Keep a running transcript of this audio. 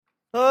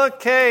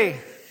Okay.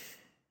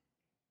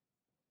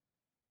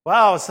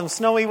 Wow, some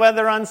snowy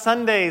weather on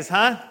Sundays,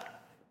 huh?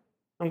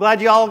 I'm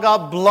glad you all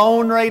got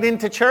blown right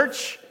into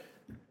church.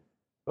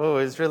 Oh,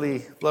 it was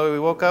really blowy. We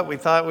woke up, we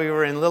thought we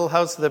were in Little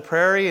House of the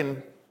Prairie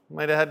and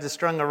might have had to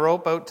strung a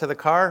rope out to the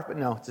car, but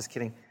no, just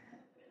kidding.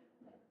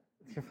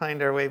 We can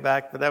find our way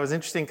back, but that was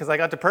interesting because I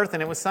got to Perth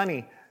and it was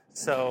sunny.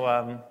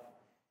 So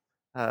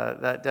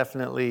that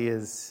definitely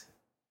is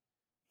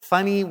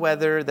funny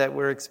weather that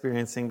we're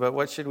experiencing, but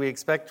what should we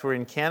expect? We're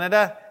in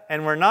Canada,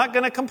 and we're not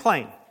going to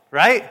complain,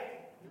 right?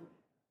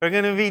 We're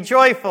going to be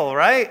joyful,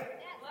 right?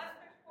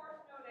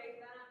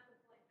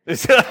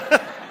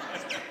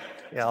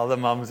 Yeah, all the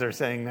mums are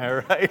saying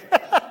that, right?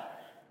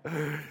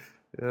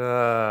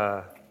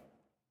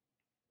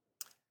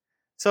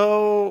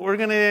 So we're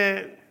going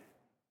to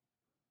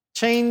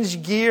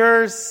change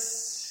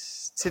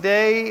gears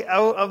today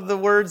out of the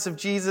words of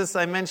Jesus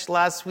I mentioned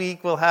last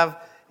week. We'll have,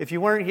 if you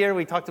weren't here,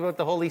 we talked about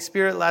the Holy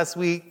Spirit last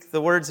week,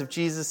 the words of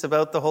Jesus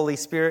about the Holy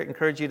Spirit.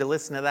 Encourage you to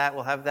listen to that.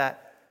 We'll have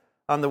that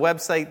on the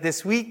website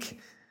this week.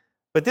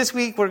 But this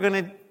week we're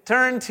going to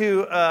turn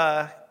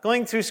to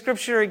going through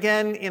Scripture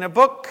again in a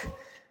book.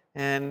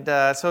 And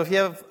so if you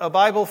have a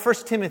Bible, 1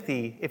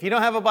 Timothy. If you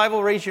don't have a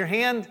Bible, raise your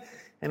hand.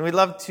 And we'd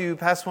love to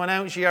pass one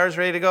out. GR's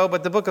ready to go.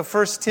 But the book of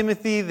 1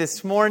 Timothy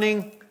this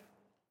morning.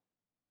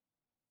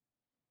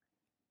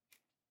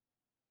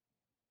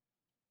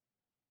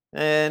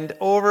 And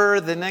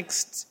over the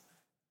next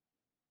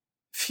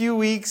few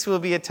weeks, we'll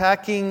be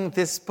attacking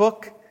this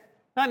book,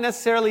 not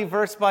necessarily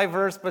verse by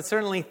verse, but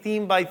certainly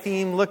theme by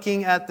theme,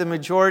 looking at the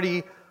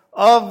majority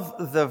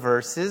of the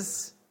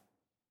verses.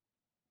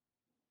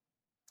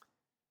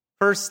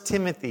 1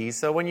 Timothy.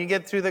 So when you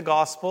get through the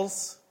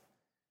Gospels,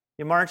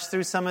 you march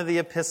through some of the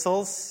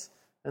epistles,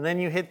 and then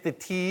you hit the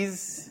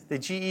T's, the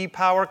GE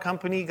Power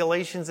Company,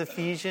 Galatians,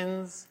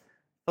 Ephesians,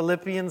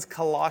 Philippians,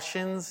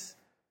 Colossians.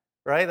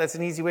 Right? That's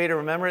an easy way to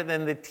remember it.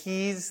 Then the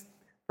T's,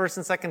 1st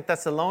and 2nd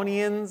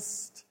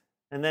Thessalonians,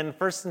 and then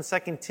 1st and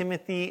 2nd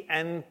Timothy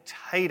and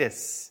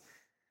Titus.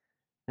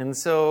 And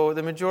so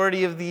the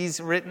majority of these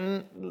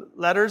written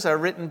letters are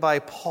written by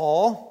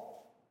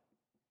Paul.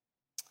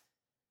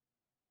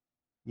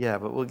 Yeah,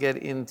 but we'll get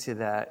into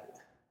that.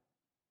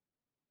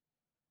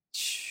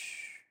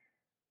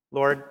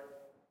 Lord,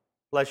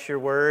 bless your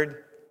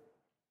word.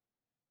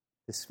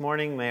 This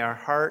morning, may our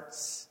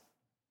hearts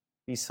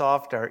be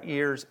soft, our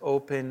ears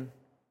open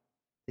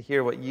to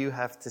hear what you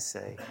have to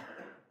say.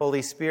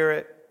 Holy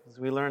Spirit, as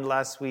we learned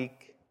last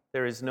week,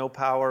 there is no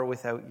power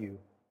without you.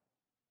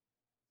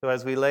 So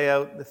as we lay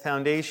out the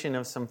foundation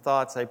of some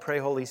thoughts, I pray,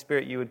 Holy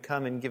Spirit, you would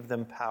come and give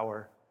them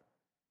power.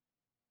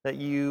 That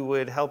you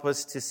would help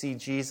us to see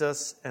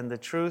Jesus and the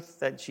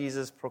truth that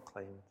Jesus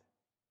proclaimed.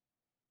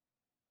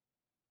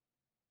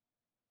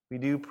 We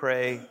do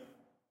pray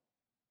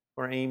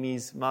for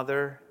Amy's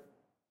mother.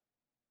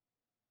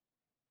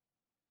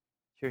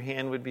 Your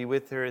hand would be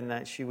with her and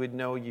that she would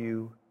know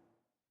you.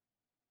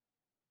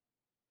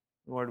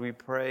 Lord, we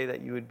pray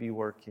that you would be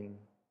working.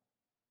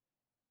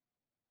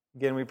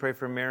 Again, we pray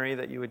for Mary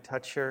that you would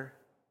touch her,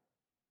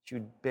 that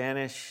you would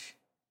banish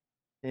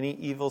any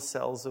evil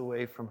cells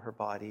away from her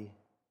body.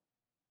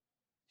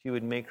 That you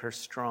would make her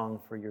strong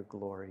for your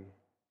glory.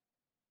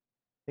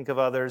 Think of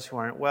others who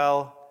aren't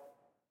well,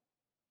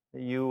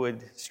 that you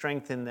would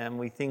strengthen them.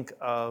 We think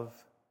of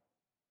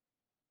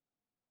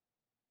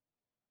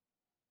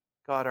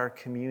God, our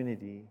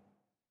community,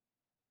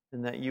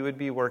 and that you would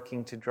be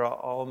working to draw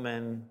all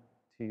men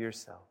to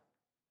yourself.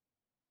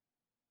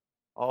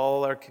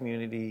 All our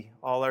community,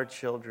 all our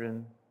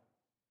children,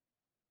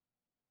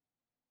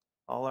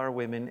 all our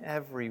women,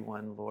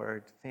 everyone,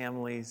 Lord,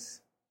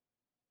 families.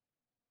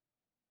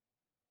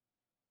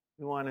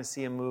 We want to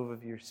see a move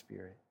of your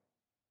Spirit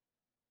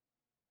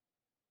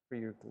for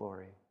your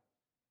glory.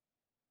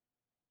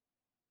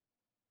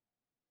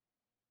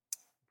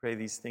 Pray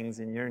these things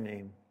in your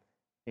name.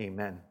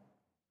 Amen.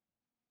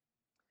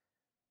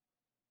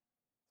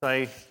 So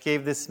I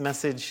gave this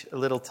message a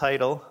little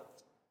title,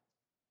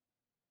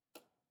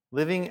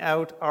 Living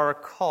Out Our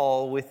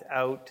Call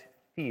Without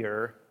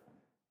Fear.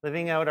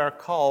 Living Out Our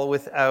Call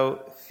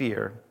Without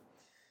Fear.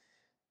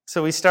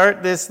 So we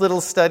start this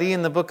little study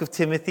in the book of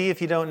Timothy.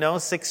 If you don't know,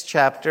 6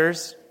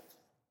 chapters.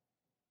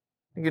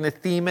 We're going to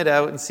theme it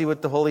out and see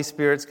what the Holy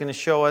Spirit's going to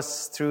show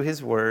us through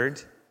his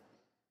word.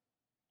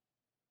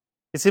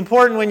 It's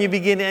important when you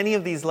begin any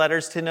of these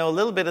letters to know a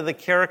little bit of the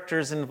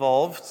characters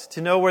involved,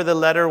 to know where the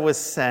letter was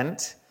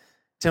sent,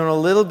 to know a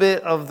little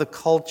bit of the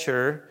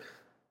culture.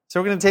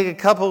 So we're going to take a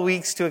couple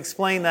weeks to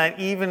explain that,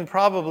 even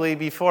probably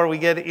before we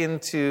get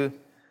into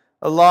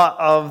a lot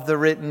of the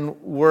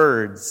written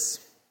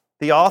words.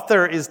 The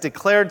author is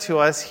declared to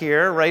us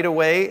here right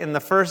away in the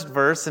first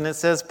verse, and it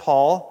says,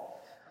 Paul,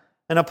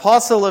 an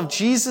apostle of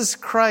Jesus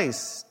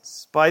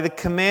Christ, by the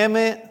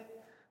commandment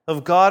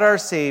of God our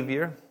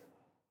Savior,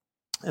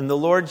 and the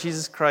Lord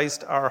Jesus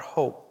Christ our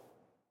hope,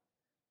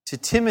 to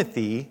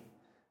Timothy,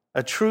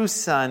 a true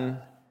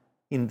son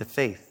in the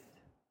faith.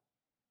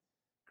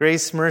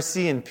 Grace,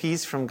 mercy, and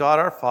peace from God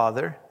our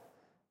Father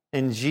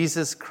and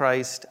Jesus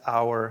Christ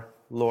our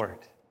Lord.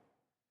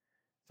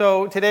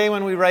 So today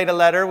when we write a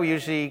letter, we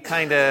usually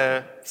kind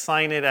of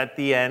sign it at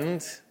the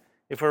end.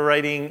 If we're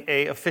writing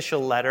an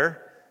official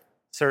letter,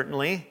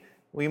 certainly.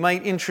 We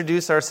might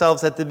introduce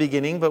ourselves at the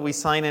beginning, but we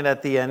sign it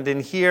at the end.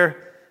 And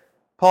here,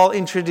 Paul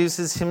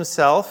introduces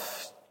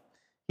himself.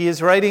 He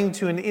is writing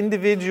to an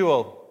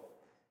individual.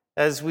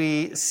 As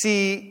we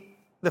see,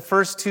 the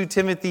first two,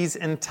 Timothy's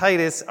and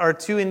Titus, are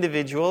two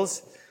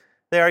individuals.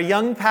 They are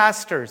young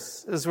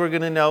pastors, as we're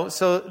going to know.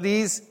 So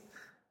these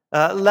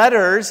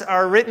letters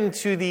are written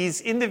to these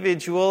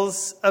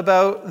individuals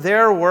about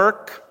their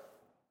work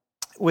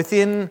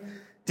within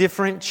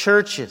different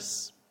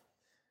churches.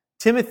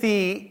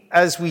 Timothy,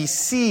 as we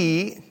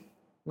see, I'm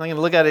not going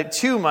to look at it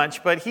too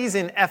much, but he's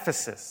in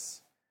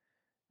Ephesus.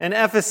 And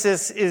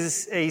Ephesus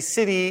is a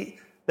city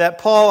that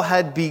Paul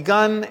had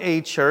begun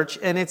a church,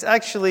 and it's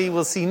actually,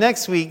 we'll see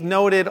next week,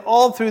 noted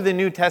all through the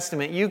New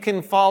Testament. You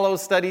can follow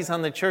studies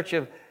on the church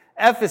of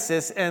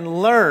Ephesus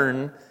and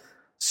learn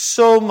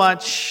so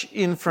much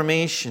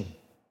information.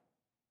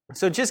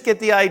 So just get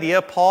the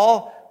idea.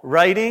 Paul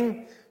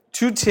writing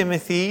to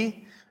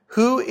Timothy,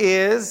 who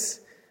is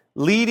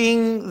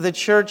leading the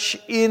church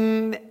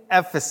in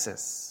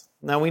Ephesus.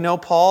 Now we know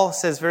Paul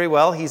says very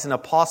well he's an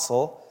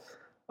apostle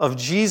of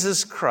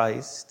Jesus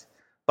Christ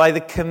by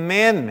the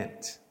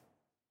commandment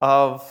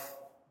of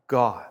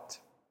God.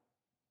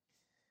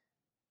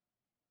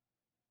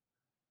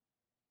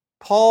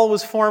 Paul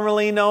was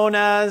formerly known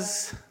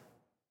as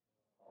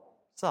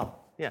Saul.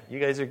 Yeah,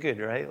 you guys are good,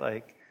 right?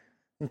 Like,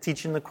 I'm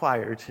teaching the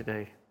choir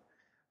today.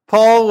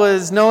 Paul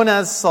was known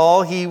as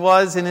Saul. He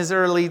was, in his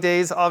early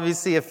days,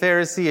 obviously a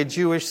Pharisee, a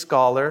Jewish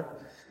scholar,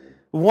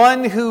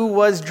 one who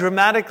was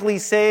dramatically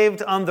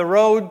saved on the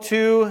road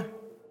to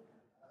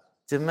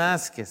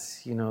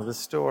Damascus. You know the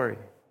story.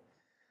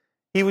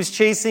 He was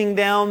chasing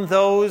down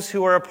those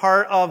who were a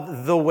part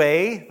of the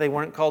way. They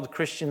weren't called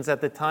Christians at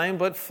the time,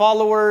 but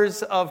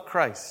followers of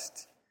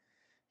Christ.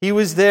 He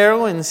was there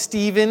when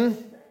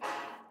Stephen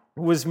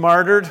was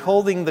martyred,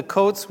 holding the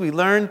coats, we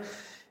learn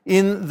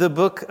in the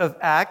book of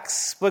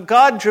Acts. But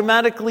God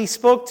dramatically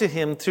spoke to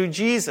him through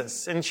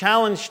Jesus and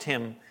challenged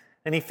him.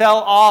 And he fell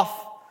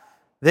off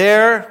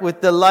there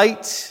with the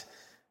light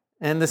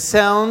and the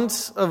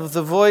sound of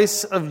the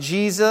voice of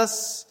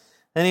Jesus.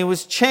 And he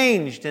was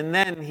changed. And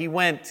then he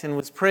went and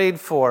was prayed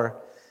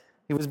for.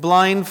 He was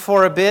blind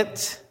for a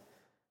bit.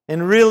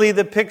 And really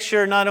the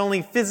picture, not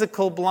only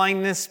physical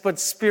blindness, but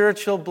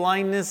spiritual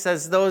blindness,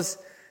 as those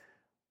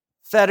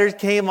fetters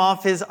came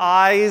off his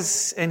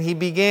eyes and he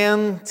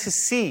began to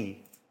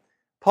see.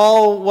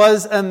 Paul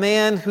was a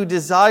man who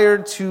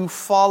desired to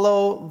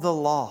follow the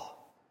law.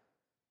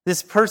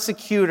 This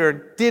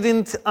persecutor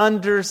didn't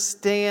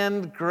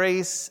understand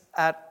grace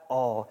at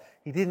all.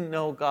 He didn't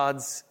know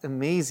God's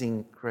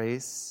amazing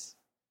grace.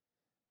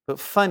 But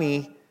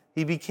funny,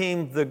 he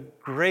became the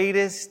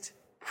greatest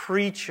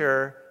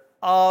preacher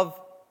of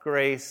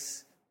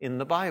grace in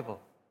the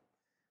Bible.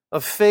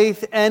 Of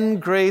faith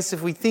and grace.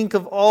 If we think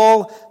of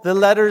all the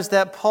letters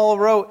that Paul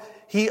wrote,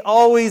 he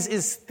always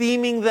is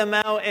theming them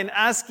out and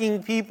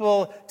asking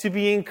people to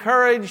be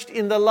encouraged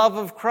in the love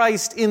of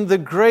Christ, in the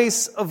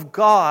grace of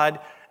God.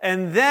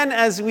 And then,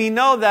 as we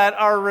know that,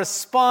 our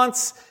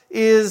response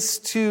is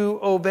to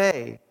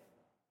obey.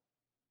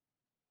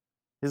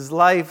 His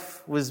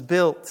life was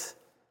built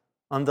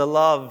on the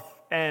love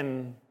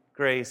and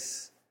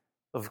grace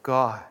of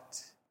God.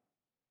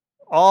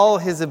 All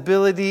his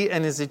ability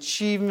and his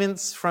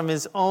achievements from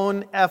his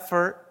own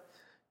effort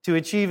to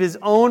achieve his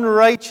own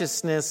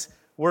righteousness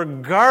were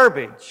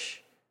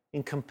garbage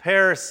in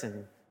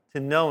comparison to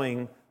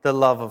knowing the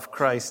love of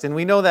Christ. And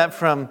we know that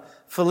from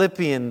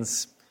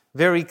Philippians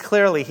very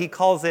clearly. He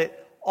calls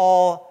it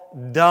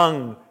all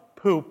dung,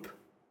 poop,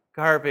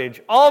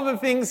 garbage. All the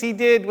things he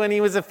did when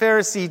he was a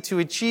Pharisee to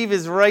achieve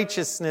his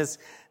righteousness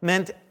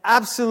meant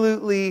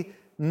absolutely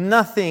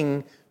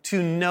nothing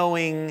to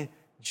knowing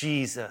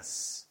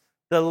Jesus.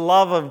 The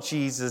love of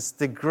Jesus,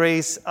 the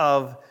grace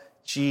of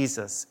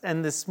Jesus.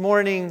 And this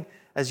morning,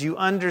 as you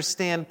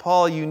understand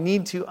Paul, you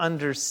need to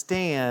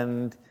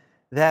understand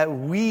that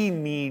we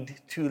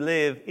need to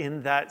live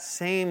in that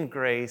same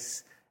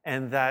grace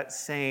and that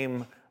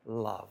same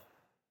love.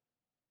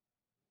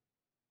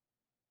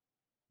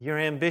 Your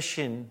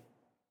ambition,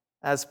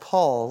 as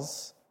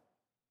Paul's,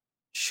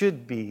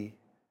 should be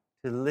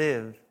to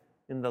live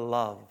in the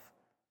love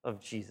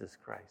of Jesus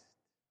Christ.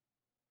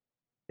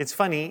 It's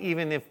funny,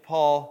 even if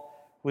Paul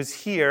was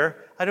here,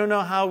 I don't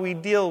know how we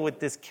deal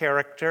with this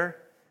character.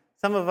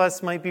 Some of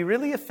us might be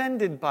really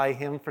offended by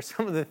him for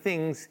some of the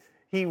things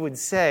he would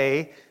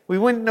say. We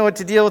wouldn't know what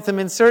to deal with him,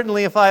 and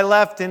certainly if I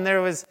left and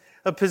there was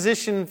a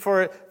position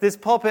for this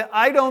pulpit,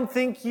 I don't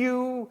think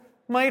you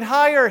might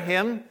hire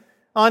him.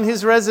 On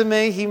his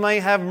resume, he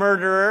might have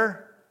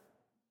murderer,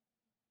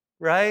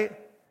 right?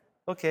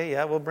 Okay,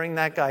 yeah, we'll bring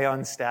that guy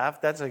on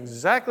staff. That's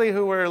exactly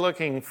who we're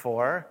looking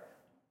for.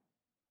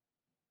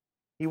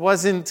 He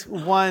wasn't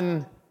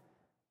one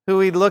who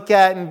we'd look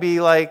at and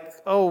be like,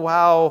 oh,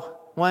 wow,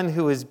 one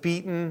who was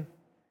beaten,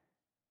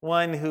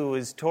 one who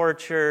was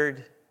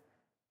tortured,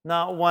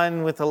 not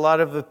one with a lot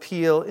of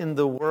appeal in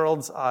the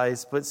world's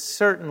eyes, but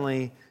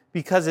certainly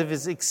because of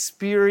his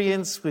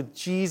experience with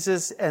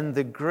Jesus and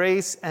the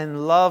grace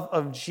and love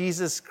of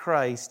Jesus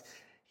Christ,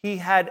 he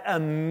had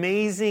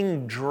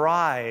amazing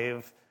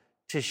drive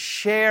to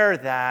share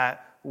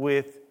that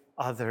with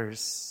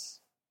others.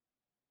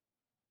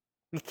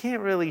 We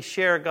can't really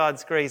share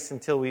God's grace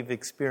until we've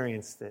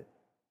experienced it.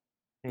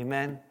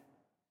 Amen?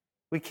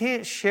 We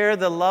can't share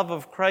the love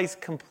of Christ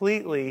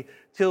completely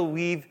till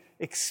we've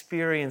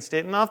experienced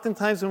it. And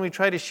oftentimes when we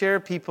try to share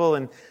people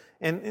and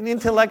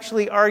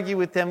intellectually argue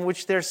with them,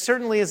 which there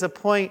certainly is a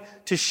point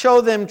to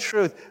show them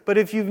truth, but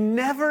if you've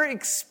never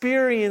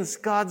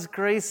experienced God's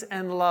grace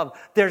and love,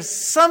 there's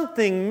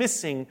something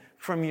missing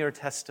from your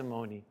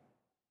testimony.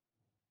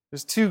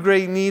 There's two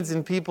great needs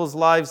in people's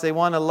lives. They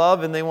want to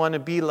love and they want to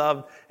be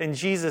loved. And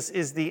Jesus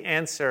is the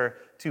answer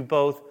to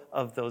both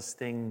of those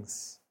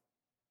things.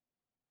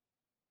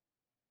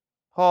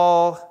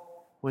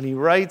 Paul, when he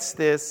writes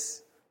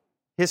this,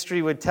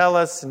 history would tell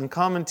us in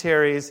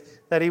commentaries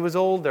that he was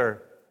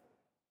older.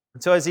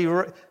 And so as he's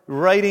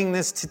writing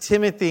this to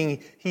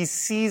Timothy, he's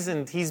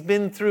seasoned. He's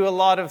been through a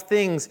lot of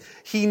things.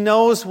 He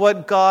knows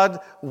what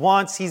God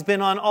wants. He's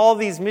been on all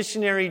these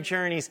missionary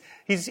journeys.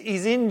 He's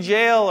in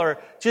jail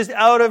or just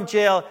out of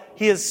jail.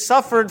 He has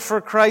suffered for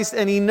Christ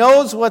and he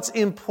knows what's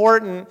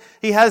important.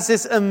 He has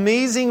this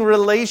amazing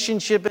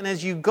relationship. And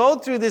as you go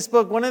through this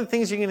book, one of the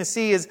things you're going to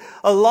see is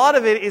a lot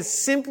of it is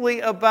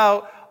simply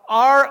about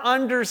our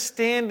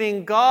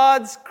understanding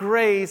God's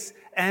grace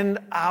and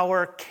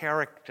our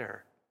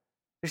character.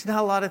 There's not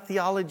a lot of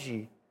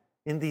theology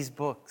in these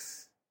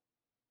books.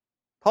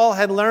 Paul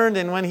had learned,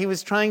 and when he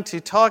was trying to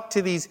talk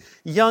to these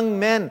young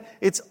men,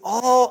 it's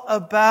all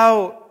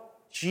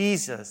about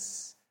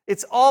Jesus.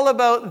 It's all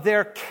about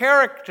their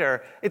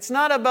character. It's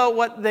not about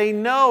what they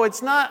know.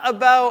 It's not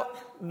about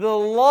the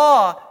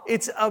law.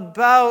 It's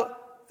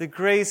about the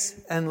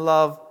grace and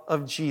love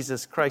of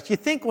Jesus Christ. You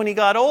think when he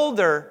got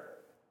older,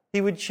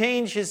 he would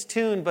change his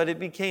tune, but it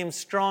became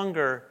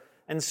stronger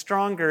and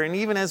stronger. And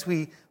even as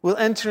we will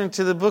enter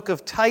into the book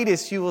of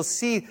Titus, you will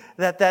see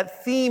that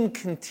that theme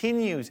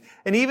continues.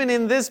 And even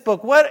in this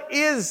book, what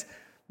is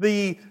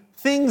the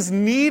things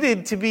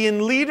needed to be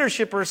in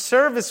leadership or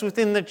service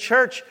within the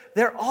church?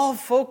 They're all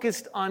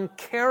focused on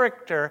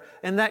character,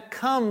 and that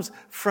comes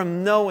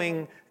from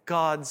knowing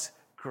God's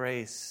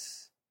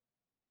grace.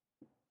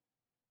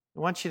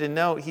 I want you to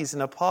note he's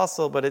an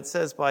apostle, but it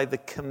says by the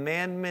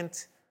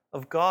commandment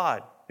of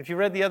God. If you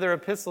read the other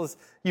epistles,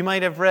 you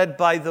might have read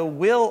by the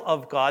will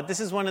of God. This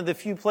is one of the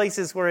few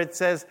places where it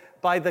says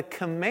by the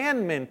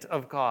commandment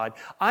of God.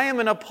 I am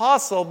an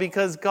apostle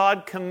because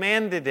God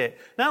commanded it.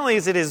 Not only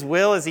is it his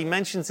will, as he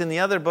mentions in the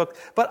other book,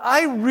 but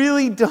I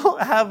really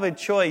don't have a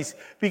choice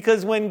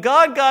because when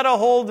God got a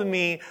hold of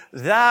me,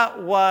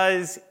 that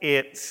was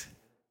it.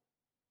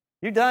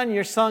 You're done,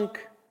 you're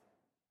sunk.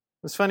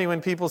 It's funny when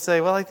people say,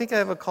 well, I think I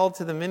have a call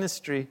to the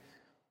ministry.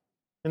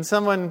 And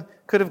someone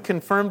could have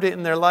confirmed it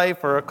in their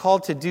life or a call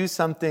to do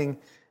something.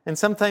 And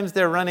sometimes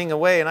they're running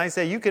away. And I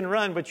say, you can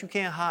run, but you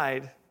can't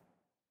hide.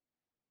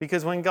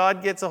 Because when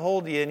God gets a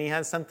hold of you and he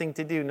has something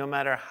to do, no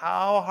matter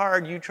how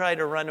hard you try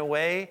to run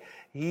away,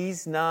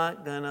 he's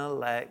not going to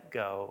let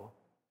go.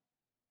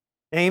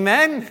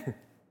 Amen?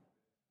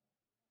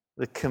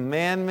 The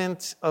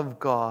commandment of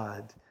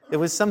God. It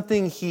was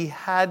something he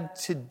had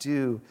to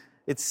do.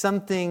 It's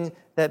something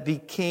that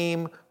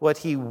became what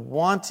he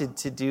wanted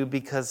to do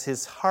because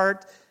his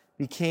heart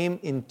became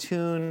in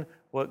tune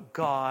what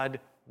God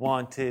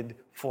wanted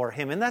for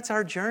him. And that's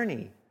our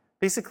journey.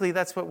 Basically,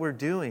 that's what we're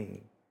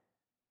doing,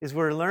 is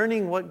we're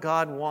learning what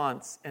God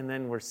wants, and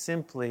then we're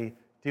simply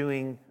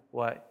doing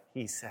what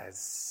he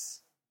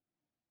says.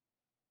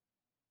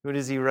 Who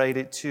does he write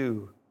it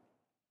to?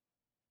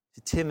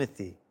 To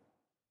Timothy.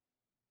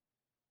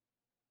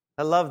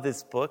 I love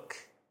this book.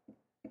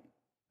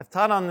 I've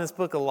taught on this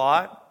book a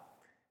lot.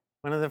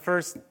 One of the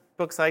first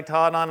books I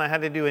taught on, I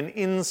had to do an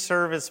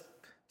in-service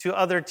to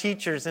other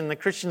teachers in the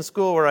Christian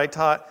school where I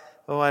taught,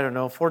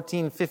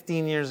 14,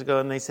 15 years ago.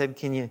 And they said,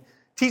 can you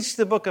teach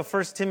the book of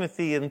 1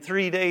 Timothy in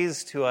 3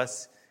 days to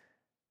us?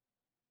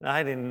 And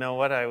I didn't know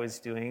what I was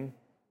doing.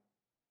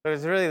 But it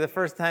was really the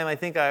first time I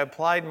think I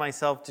applied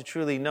myself to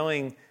truly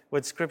knowing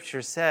what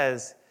Scripture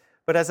says.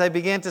 But as I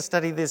began to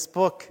study this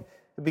book,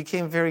 it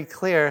became very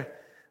clear,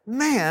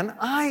 man,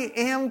 I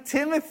am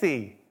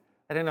Timothy.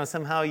 I don't know,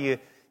 somehow you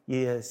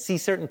see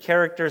certain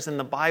characters in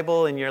the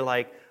Bible and you're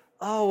like,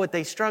 oh, what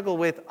they struggle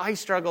with, I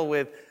struggle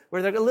with.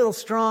 Where they're a little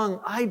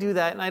strong, I do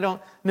that. And I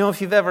don't know if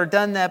you've ever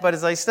done that, but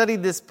as I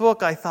studied this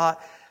book, I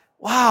thought,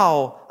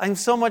 wow, I'm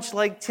so much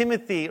like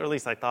Timothy, or at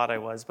least I thought I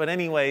was. But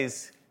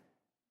anyways,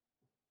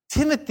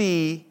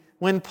 Timothy,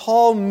 when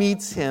Paul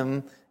meets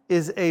him,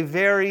 is a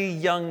very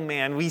young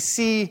man. We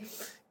see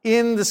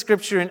in the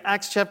Scripture in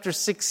Acts chapter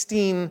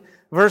 16,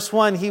 verse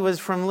 1, he was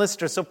from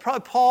Lystra. So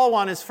Paul,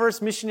 on his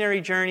first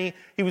missionary journey,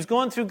 he was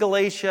going through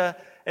Galatia,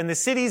 and the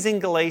cities in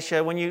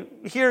Galatia. When you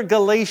hear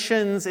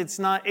Galatians, it's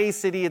not a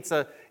city, it's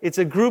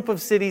a group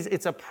of cities,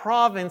 it's a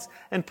province.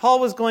 And Paul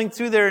was going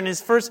through there in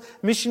his first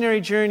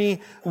missionary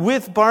journey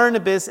with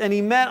Barnabas, and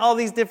he met all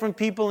these different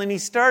people, and he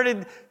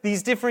started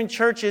these different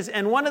churches.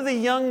 And one of the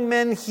young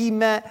men he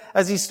met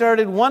as he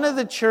started one of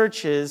the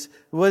churches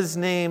was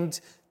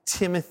named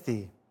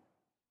Timothy.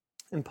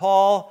 And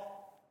Paul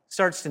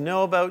starts to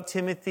know about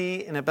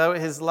Timothy and about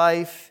his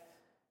life.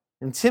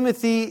 And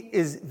Timothy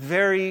is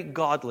very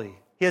godly.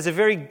 He has a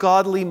very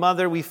godly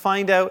mother. We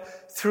find out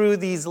through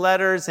these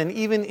letters and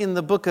even in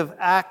the book of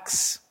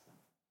Acts.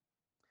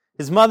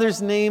 His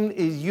mother's name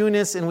is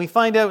Eunice, and we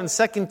find out in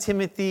 2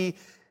 Timothy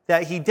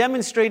that he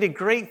demonstrated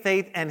great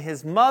faith, and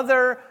his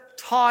mother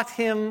taught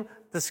him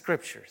the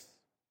scriptures.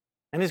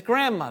 And his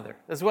grandmother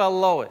as well,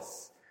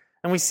 Lois.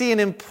 And we see an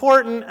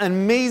important,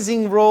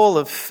 amazing role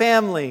of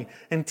family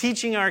and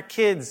teaching our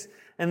kids,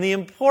 and the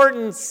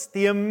importance,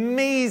 the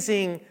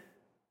amazing,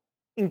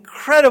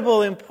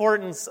 incredible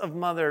importance of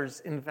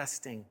mothers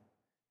investing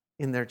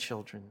in their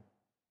children.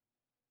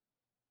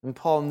 And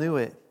Paul knew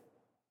it.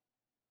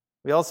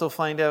 We also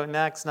find out in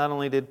Acts, not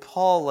only did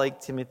Paul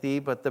like Timothy,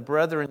 but the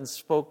brethren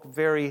spoke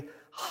very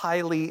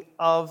highly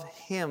of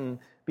him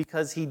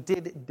because he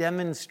did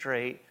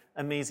demonstrate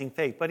amazing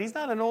faith. But he's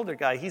not an older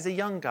guy, he's a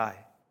young guy.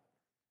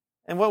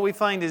 And what we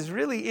find is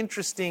really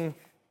interesting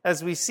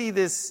as we see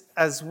this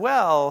as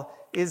well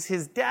is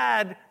his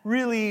dad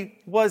really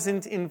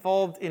wasn't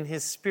involved in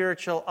his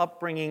spiritual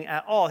upbringing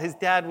at all. His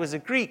dad was a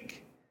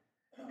Greek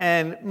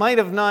and might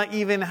have not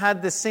even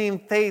had the same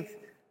faith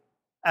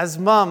as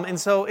mom. And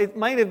so it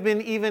might have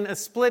been even a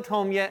split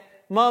home, yet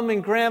mom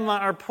and grandma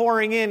are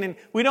pouring in. And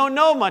we don't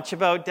know much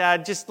about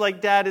dad, just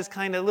like dad is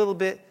kind of a little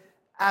bit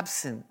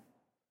absent.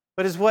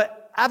 But is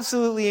what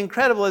absolutely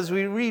incredible as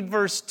we read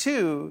verse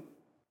 2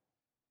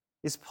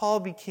 is Paul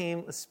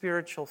became a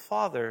spiritual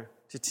father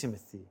to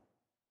Timothy.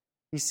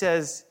 He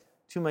says,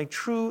 to my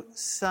true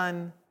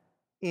son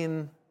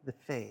in the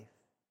faith.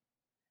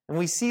 And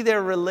we see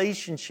their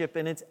relationship,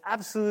 and it's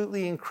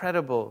absolutely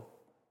incredible.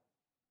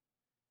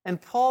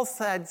 And Paul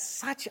had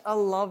such a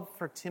love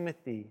for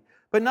Timothy,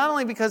 but not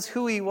only because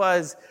who he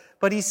was,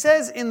 but he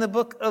says in the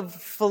book of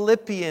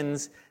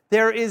Philippians,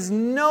 there is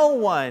no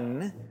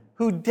one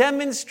who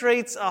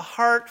demonstrates a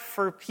heart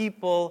for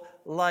people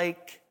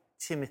like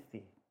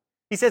Timothy.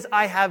 He says,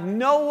 I have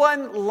no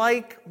one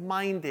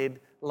like-minded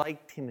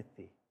like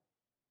Timothy.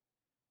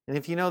 And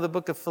if you know the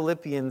book of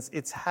Philippians,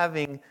 it's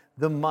having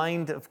the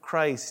mind of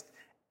Christ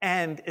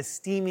and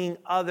esteeming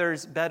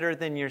others better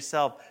than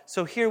yourself.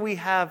 So here we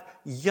have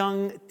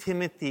young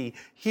Timothy.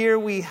 Here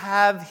we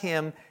have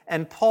him,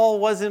 and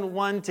Paul wasn't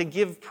one to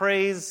give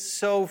praise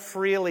so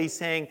freely,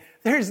 saying,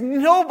 there's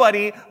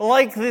nobody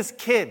like this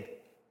kid.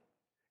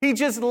 He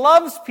just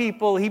loves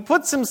people. He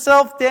puts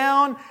himself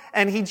down,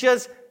 and he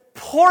just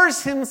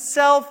pours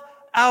himself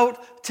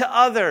out to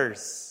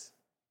others.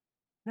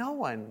 No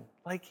one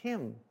like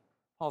him,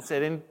 Paul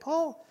said. And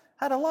Paul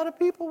had a lot of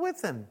people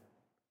with him.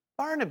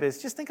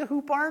 Barnabas, just think of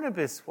who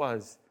Barnabas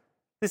was.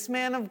 This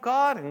man of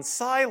God, and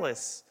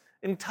Silas,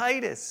 and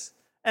Titus,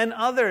 and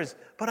others.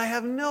 But I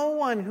have no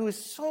one who is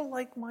so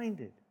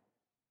like-minded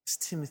as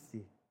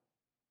Timothy.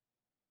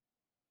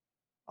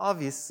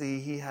 Obviously,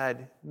 he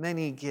had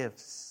many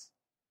gifts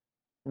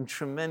and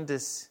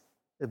tremendous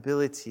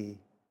ability.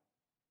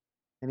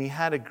 And he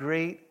had a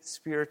great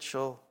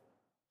spiritual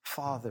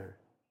father.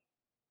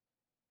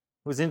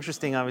 It was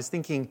interesting. I was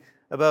thinking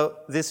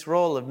about this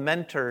role of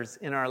mentors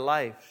in our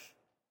life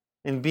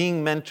and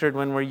being mentored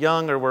when we're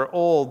young or we're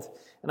old.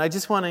 And I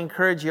just want to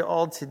encourage you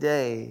all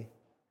today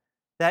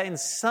that in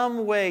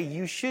some way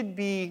you should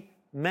be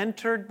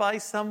mentored by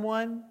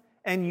someone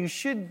and you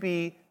should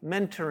be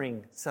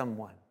mentoring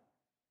someone.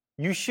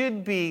 You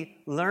should be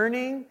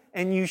learning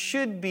and you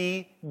should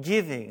be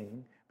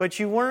giving. But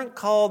you weren't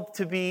called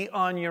to be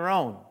on your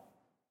own.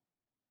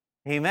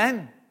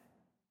 Amen?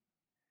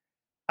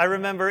 I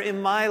remember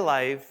in my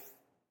life,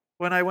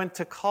 when I went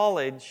to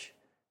college,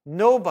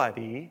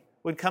 nobody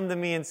would come to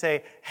me and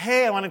say,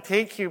 hey, I want to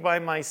take you by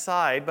my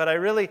side. But I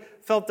really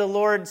felt the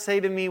Lord say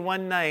to me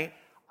one night,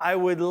 I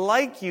would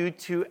like you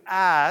to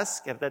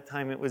ask, at that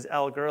time it was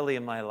Al Gurley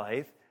in my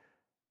life,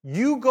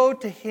 you go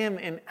to him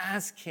and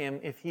ask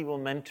him if he will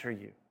mentor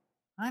you.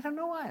 I don't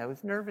know why. I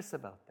was nervous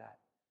about that.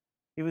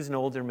 He was an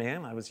older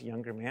man. I was a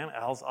younger man.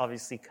 Al's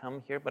obviously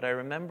come here, but I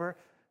remember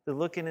the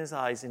look in his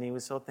eyes, and he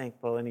was so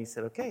thankful. And he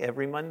said, okay,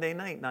 every Monday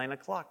night, 9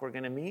 o'clock, we're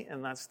going to meet,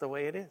 and that's the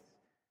way it is.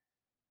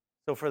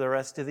 So for the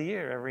rest of the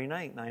year, every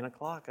night, 9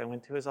 o'clock, I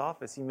went to his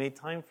office. He made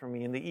time for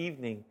me in the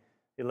evening.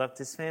 He left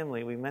his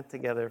family. We met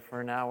together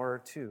for an hour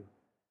or two.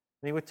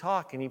 And he would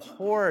talk, and he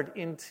poured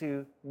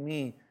into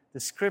me the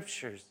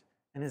scriptures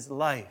and his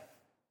life.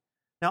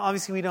 Now,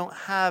 obviously, we don't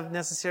have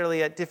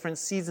necessarily at different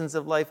seasons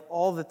of life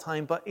all the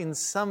time, but in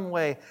some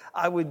way,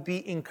 I would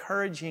be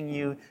encouraging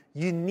you.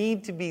 You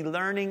need to be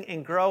learning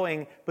and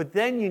growing, but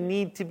then you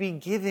need to be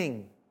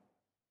giving.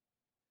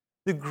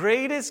 The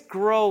greatest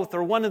growth,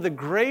 or one of the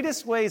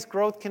greatest ways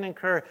growth can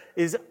occur,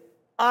 is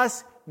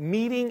us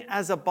meeting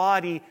as a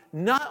body,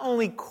 not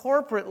only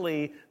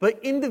corporately, but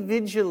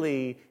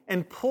individually,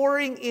 and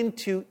pouring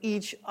into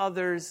each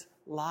other's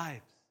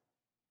lives.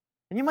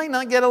 And you might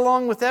not get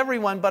along with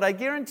everyone, but I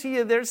guarantee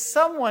you there's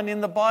someone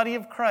in the body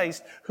of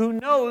Christ who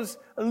knows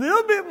a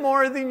little bit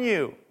more than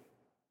you.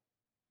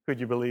 Could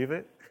you believe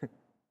it?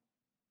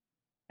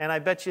 And I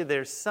bet you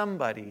there's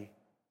somebody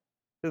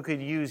who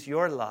could use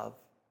your love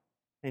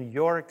and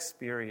your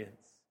experience,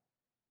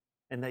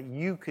 and that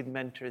you could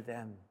mentor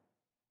them.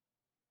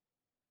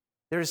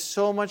 There's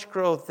so much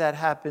growth that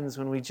happens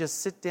when we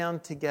just sit down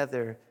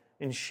together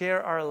and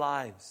share our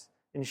lives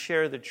and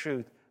share the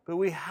truth. But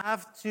we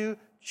have to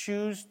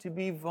choose to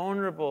be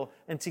vulnerable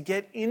and to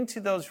get into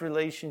those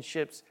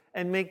relationships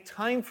and make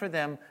time for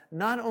them,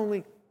 not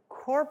only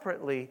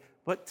corporately,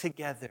 but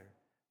together.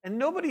 And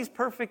nobody's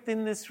perfect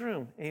in this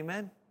room.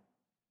 Amen?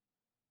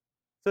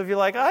 So if you're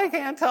like, I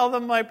can't tell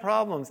them my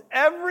problems.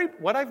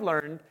 What I've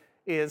learned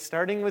is,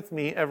 starting with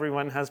me,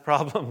 everyone has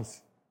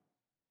problems.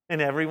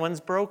 And everyone's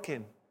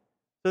broken.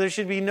 So there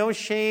should be no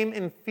shame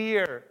and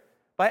fear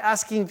by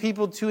asking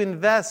people to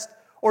invest,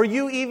 or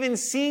you even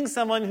seeing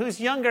someone who's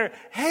younger.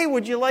 Hey,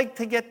 would you like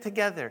to get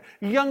together?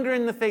 Younger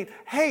in the faith.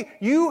 Hey,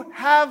 you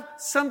have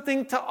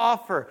something to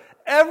offer.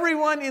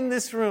 Everyone in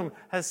this room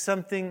has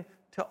something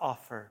to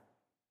offer.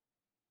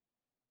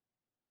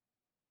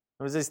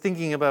 I was just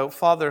thinking about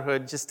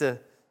fatherhood, just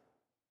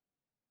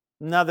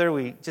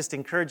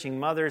encouraging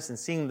mothers and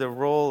seeing the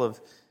role of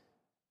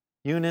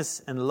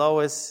Eunice and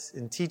Lois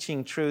in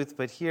teaching truth.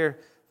 But here,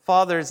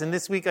 fathers, and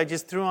this week I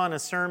just threw on a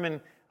sermon.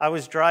 I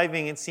was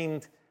driving, it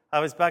seemed I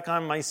was back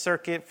on my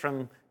circuit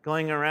from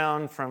going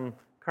around from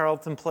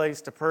Carleton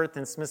Place to Perth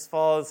and Smiths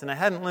Falls, and I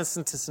hadn't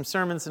listened to some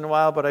sermons in a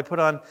while, but I put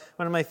on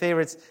one of my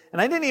favorites,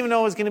 and I didn't even know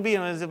what it was going to be,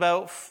 and it was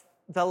about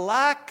the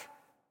lack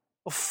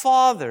of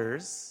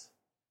fathers,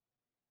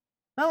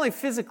 not only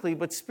physically,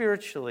 but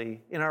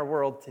spiritually in our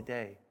world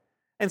today.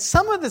 And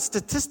some of the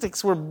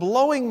statistics were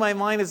blowing my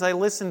mind as I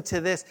listened to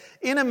this.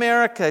 In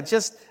America,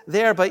 just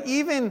there, but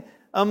even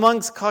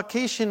amongst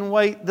Caucasian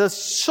white, there's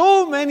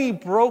so many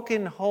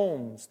broken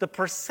homes. The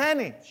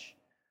percentage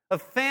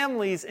of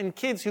families and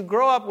kids who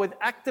grow up with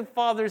active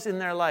fathers in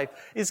their life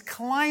is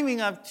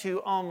climbing up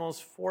to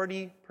almost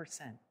 40%.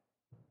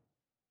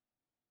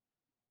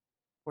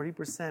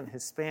 40%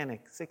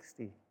 Hispanic,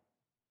 60%.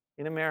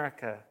 In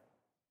America,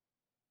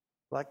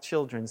 black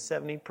children,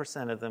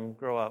 70% of them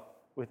grow up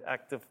with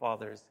active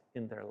fathers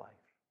in their life.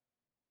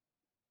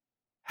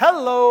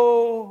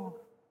 Hello!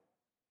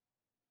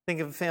 Think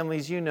of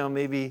families you know,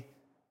 maybe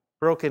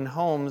broken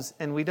homes,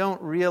 and we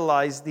don't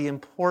realize the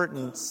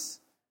importance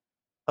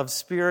of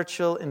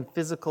spiritual and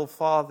physical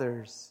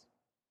fathers.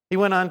 He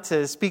went on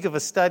to speak of a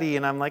study,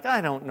 and I'm like,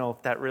 I don't know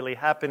if that really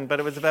happened, but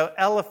it was about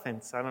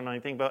elephants. I don't know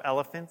anything about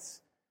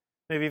elephants.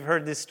 Maybe you've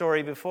heard this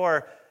story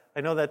before.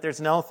 I know that there's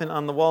an elephant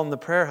on the wall in the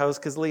prayer house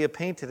because Leah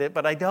painted it,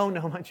 but I don't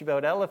know much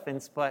about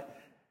elephants. But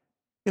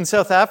in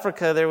South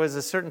Africa, there was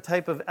a certain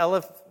type of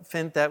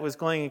elephant that was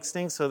going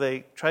extinct, so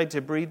they tried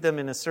to breed them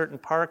in a certain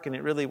park, and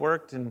it really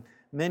worked, and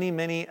many,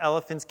 many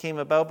elephants came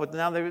about, but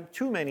now there were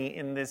too many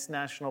in this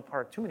national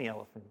park, too many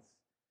elephants.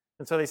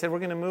 And so they said, we're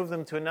going to move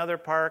them to another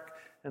park,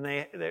 and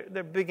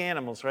they're big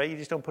animals, right? You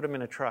just don't put them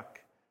in a truck.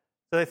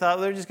 So they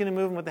thought they're just going to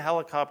move them with the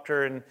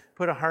helicopter and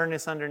put a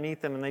harness underneath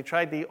them, and they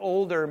tried the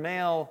older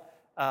male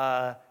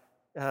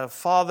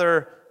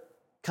father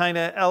kind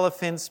of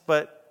elephants,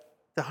 but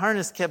the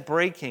harness kept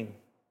breaking.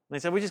 And they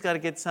said, we just got to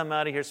get some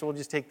out of here, so we'll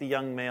just take the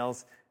young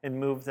males and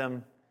move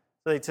them.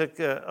 So they took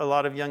a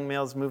lot of young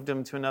males, moved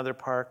them to another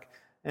park.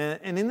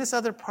 And in this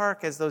other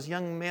park, as those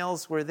young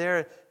males were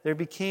there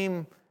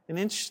became an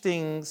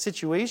interesting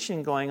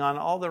situation going on.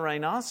 All the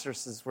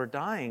rhinoceroses were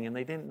dying, and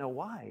they didn't know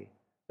why.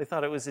 They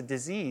thought it was a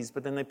disease,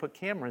 but then they put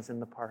cameras in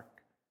the park.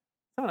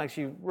 Someone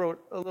actually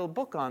wrote a little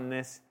book on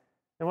this.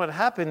 And what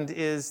happened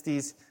is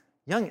these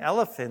young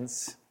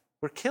elephants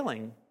were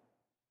killing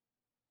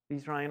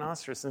these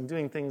rhinoceroses and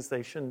doing things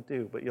they shouldn't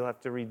do, but you'll have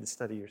to read the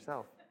study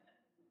yourself.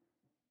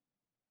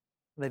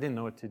 They didn't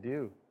know what to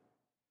do.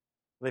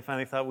 They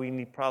finally thought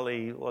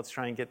let's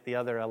try and get the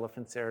other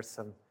elephants there,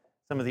 some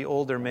of the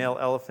older male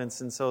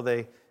elephants, and so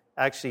they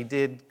actually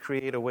did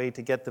create a way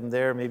to get them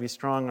there, maybe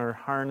stronger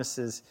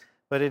harnesses.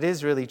 But it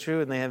is really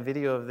true, and they have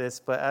video of this,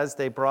 but as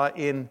they brought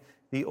in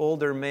the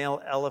older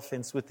male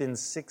elephants, within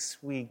 6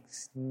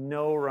 weeks,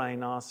 no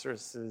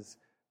rhinoceroses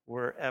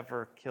were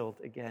ever killed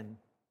again.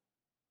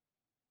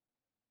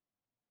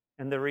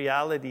 And the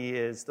reality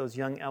is those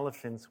young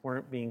elephants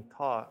weren't being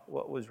taught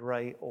what was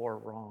right or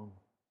wrong.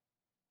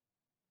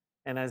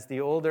 And as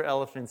the older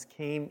elephants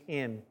came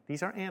in,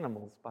 these are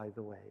animals, by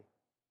the way,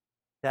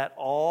 that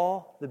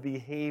all the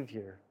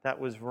behavior that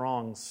was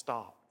wrong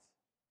stopped.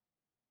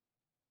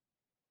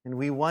 And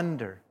we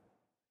wonder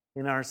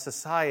in our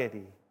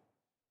society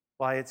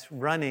why it's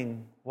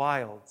running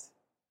wild.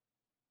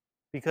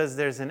 Because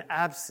there's an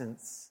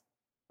absence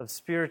of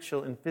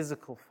spiritual and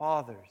physical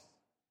fathers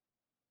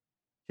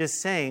just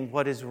saying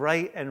what is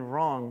right and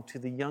wrong to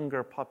the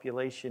younger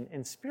population,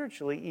 and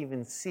spiritually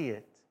even see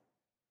it.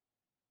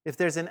 If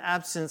there's an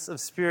absence of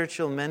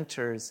spiritual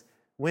mentors,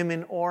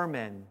 women or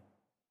men,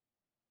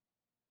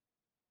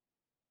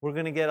 we're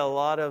going to get a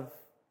lot of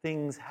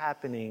things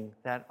happening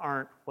that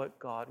aren't what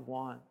God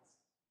wants.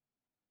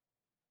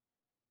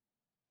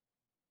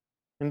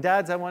 And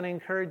dads, I want to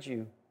encourage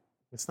you.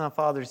 It's not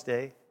Father's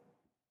Day,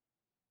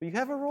 but you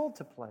have a role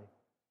to play.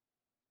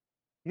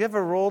 You have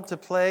a role to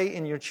play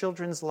in your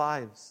children's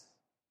lives.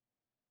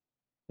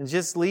 And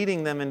just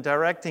leading them and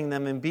directing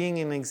them and being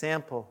an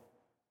example.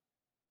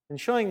 And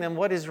showing them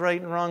what is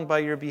right and wrong by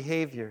your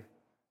behavior.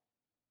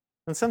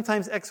 And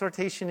sometimes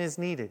exhortation is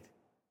needed.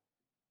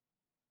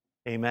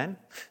 Amen?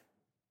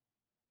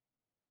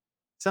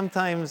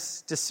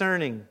 Sometimes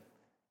discerning.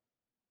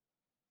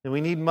 And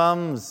we need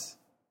moms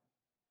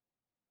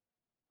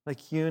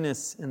like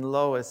Eunice and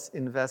Lois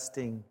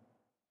investing.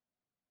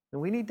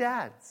 And we need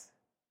dads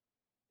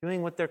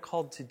doing what they're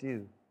called to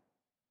do.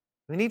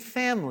 We need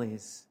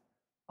families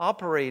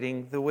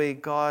operating the way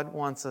God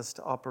wants us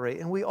to operate.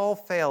 And we all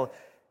fail.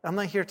 I'm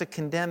not here to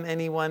condemn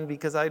anyone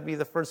because I'd be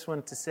the first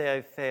one to say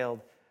I've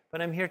failed.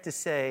 But I'm here to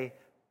say,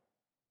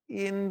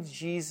 in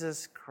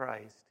Jesus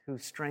Christ, who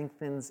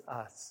strengthens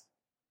us,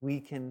 we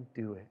can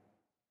do it.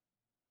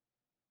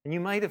 And you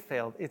might have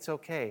failed. It's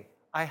okay.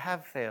 I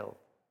have failed.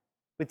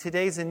 But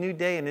today's a new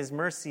day and His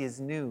mercy is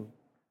new.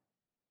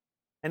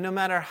 And no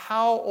matter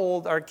how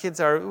old our kids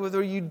are,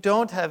 whether you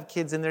don't have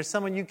kids and there's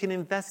someone you can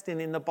invest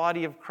in the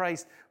body of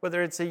Christ,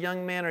 whether it's a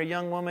young man or a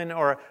young woman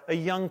or a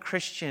young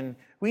Christian,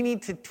 we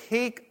need to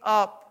take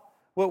up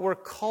what we're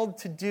called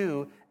to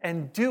do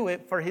and do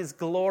it for His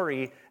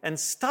glory and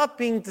stop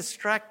being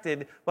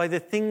distracted by the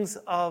things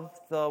of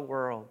the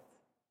world.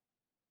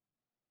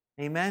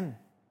 Amen.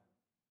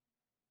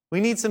 We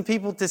need some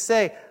people to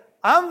say,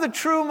 I'm the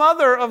true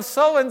mother of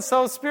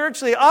so-and-so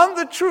spiritually. I'm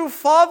the true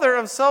father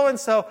of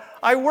so-and-so.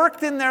 I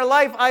worked in their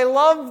life. I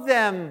love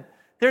them.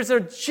 There's a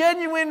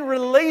genuine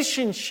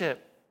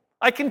relationship.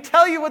 I can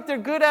tell you what they're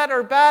good at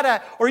or bad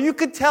at, or you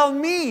could tell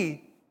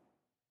me.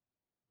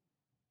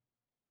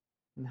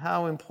 And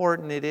how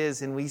important it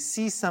is. And we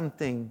see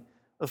something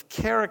of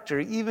character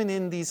even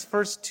in these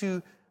first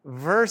two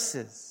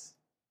verses.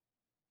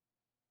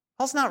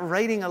 Paul's not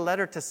writing a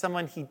letter to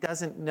someone he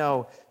doesn't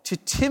know. To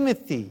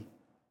Timothy.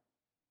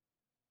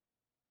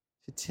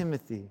 To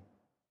Timothy,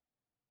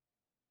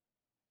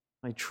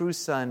 my true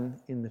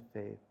son in the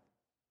faith.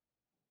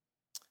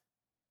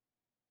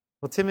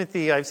 Well,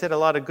 Timothy, I've said a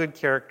lot of good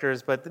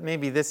characters, but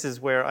maybe this is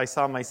where I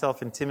saw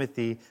myself in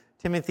Timothy.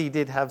 Timothy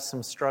did have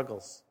some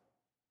struggles.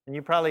 And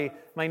you probably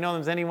might know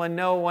them. Does anyone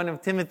know one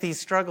of Timothy's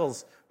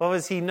struggles? What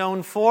was he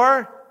known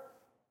for?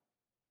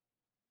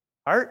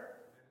 Art?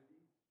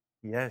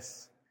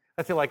 Yes.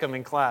 I feel like I'm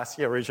in class.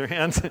 Yeah, raise your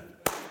hand.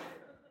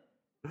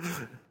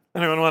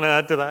 Anyone want to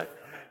add to that?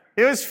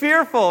 He was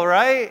fearful,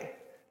 right?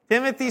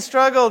 Timothy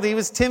struggled. He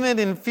was timid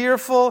and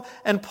fearful,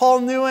 and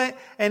Paul knew it.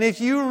 And if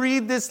you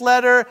read this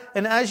letter,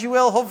 and as you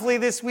will, hopefully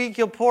this week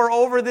you'll pore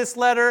over this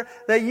letter,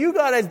 that you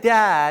got a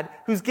dad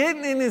who's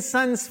getting in his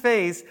son's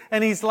face,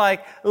 and he's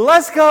like,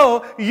 let's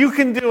go, you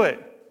can do it.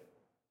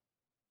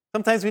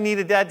 Sometimes we need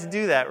a dad to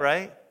do that,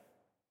 right?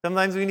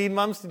 Sometimes we need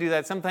moms to do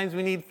that. Sometimes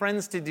we need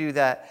friends to do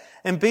that.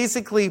 And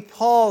basically,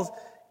 Paul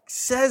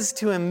says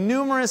to him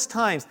numerous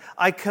times,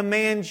 I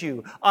command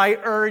you, I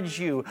urge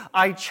you,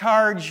 I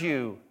charge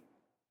you.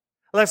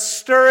 Let's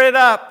stir it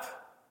up,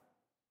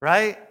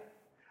 right?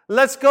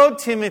 Let's go,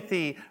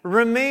 Timothy.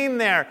 Remain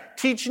there.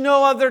 Teach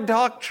no other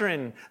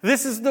doctrine.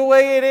 This is the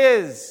way it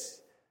is.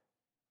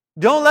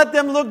 Don't let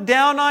them look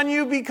down on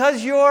you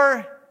because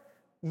you're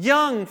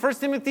young. 1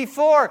 Timothy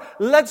 4.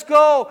 Let's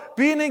go.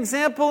 Be an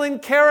example in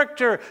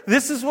character.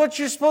 This is what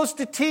you're supposed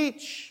to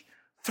teach.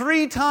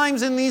 3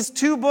 times in these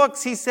 2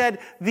 books, he said,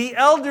 the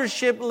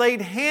eldership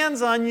laid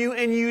hands on you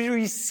and you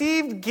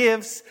received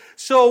gifts,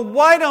 so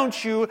why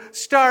don't you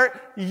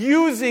start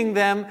using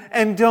them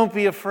and don't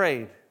be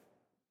afraid?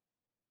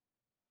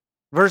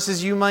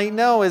 Verses you might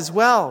know as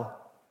well.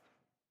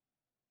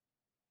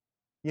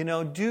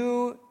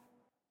 Do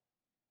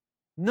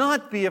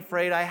not be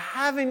afraid. I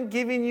haven't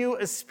given you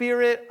a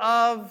spirit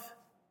of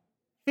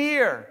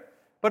fear,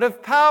 but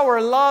of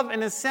power, love,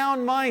 and a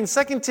sound mind.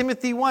 2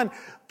 Timothy 1.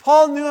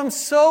 Paul knew him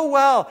so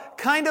well,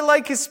 kind of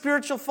like his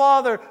spiritual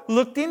father,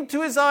 looked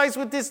into his eyes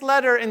with this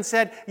letter and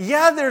said,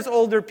 yeah, there's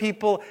older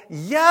people.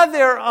 Yeah,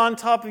 they're on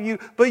top of you.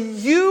 But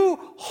you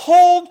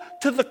hold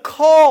to the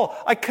call.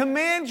 I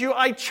command you,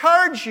 I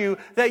charge you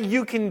that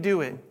you can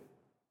do it.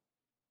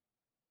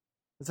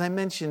 As I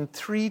mentioned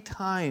 3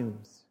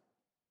 times,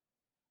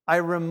 I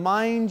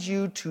remind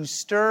you to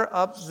stir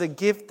up the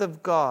gift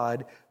of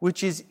God,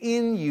 which is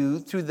in you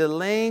through the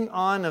laying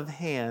on of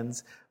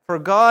hands. For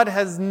God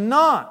has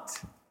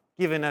not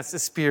given us a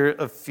spirit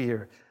of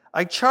fear.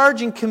 I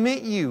charge and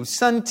commit you,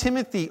 son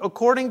Timothy,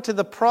 according to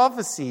the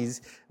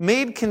prophecies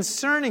made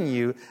concerning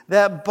you,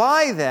 that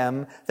by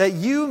them that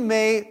you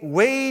may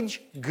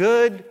wage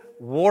good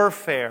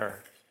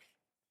warfare.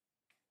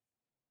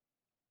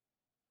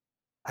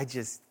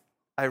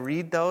 I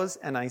read those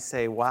and I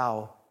say,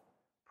 wow,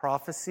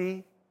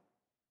 prophecy,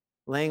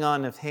 laying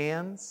on of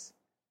hands,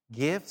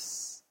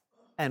 gifts,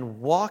 and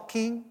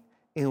walking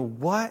in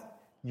what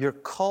you're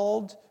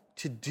called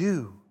to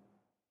do.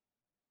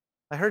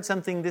 I heard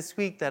something this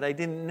week that I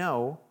didn't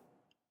know.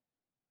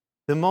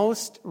 The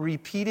most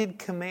repeated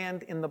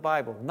command in the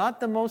Bible, not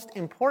the most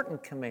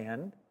important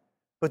command,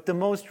 but the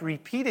most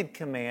repeated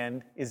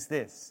command is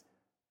this: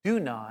 do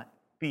not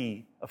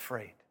be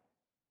afraid.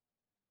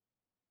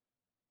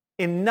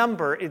 In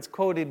number, it's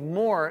quoted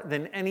more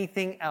than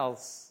anything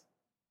else.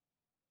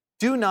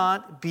 Do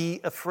not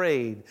be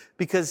afraid,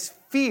 because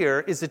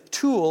fear is a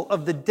tool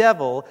of the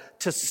devil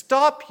to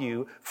stop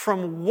you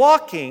from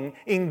walking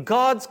in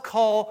God's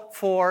call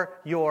for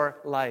your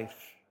life.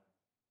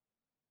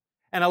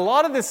 And a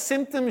lot of the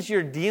symptoms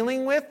you're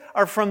dealing with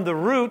are from the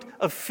root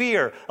of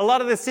fear. A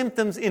lot of the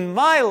symptoms in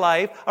my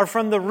life are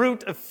from the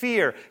root of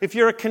fear. If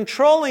you're a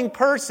controlling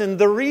person,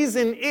 the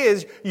reason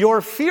is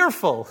you're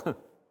fearful.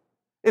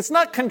 It's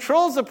not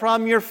control's the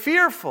problem, you're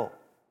fearful.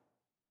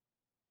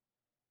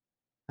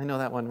 I know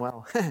that one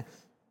well.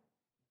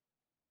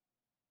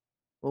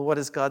 Well, what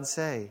does God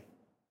say?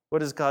 What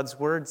does God's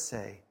word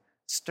say?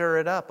 Stir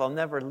it up. I'll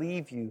never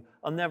leave you.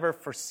 I'll never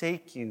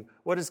forsake you.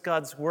 What does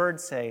God's word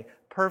say?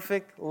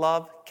 Perfect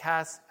love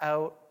casts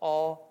out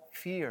all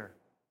fear.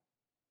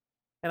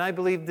 And I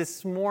believe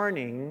this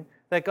morning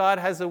that God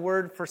has a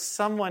word for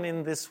someone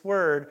in this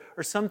word,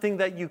 or something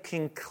that you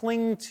can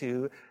cling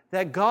to,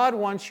 that God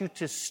wants you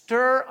to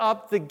stir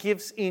up the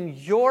gifts in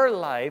your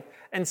life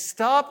and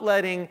stop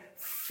letting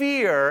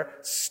fear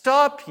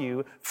stop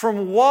you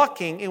from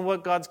walking in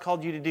what God's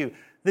called you to do.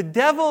 The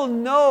devil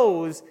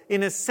knows,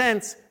 in a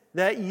sense,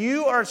 that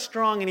you are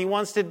strong and he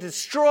wants to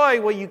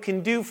destroy what you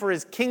can do for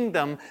his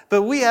kingdom,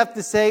 but we have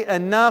to say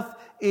enough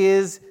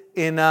is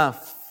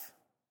enough.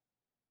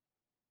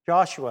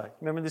 Joshua,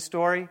 remember the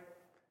story?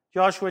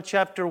 Joshua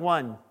chapter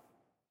 1.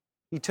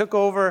 He took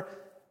over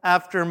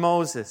after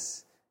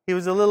Moses. He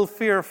was a little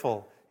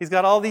fearful. He's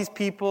got all these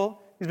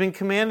people. He's been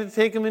commanded to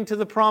take them into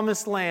the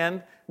promised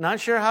land. Not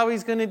sure how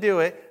he's going to do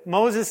it.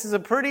 Moses is a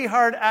pretty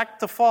hard act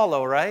to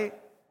follow, right?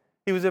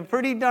 He was a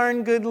pretty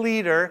darn good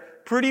leader,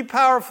 pretty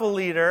powerful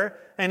leader.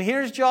 And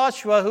here's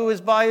Joshua, who was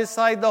by his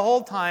side the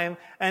whole time,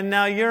 and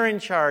now you're in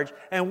charge.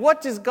 And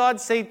what does God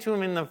say to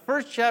him in the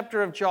first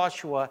chapter of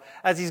Joshua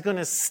as he's going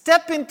to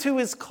step into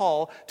his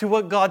call to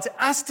what God's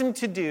asked him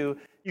to do?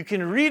 You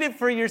can read it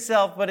for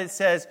yourself, but it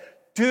says,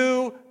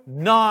 do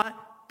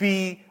not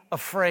be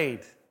afraid.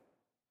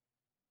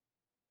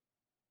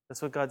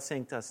 That's what God's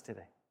saying to us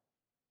today.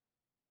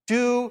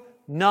 Do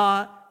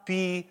not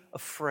be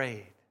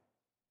afraid.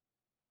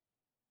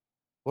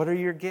 What are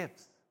your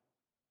gifts?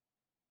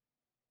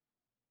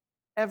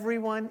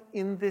 Everyone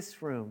in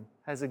this room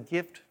has a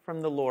gift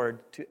from the Lord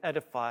to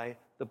edify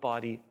the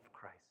body of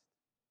Christ.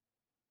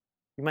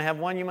 You might have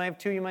one, you might have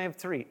two, you might have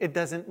three. It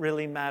doesn't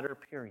really matter,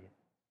 period.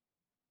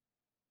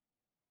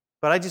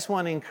 But I just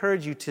want to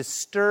encourage you to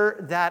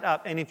stir that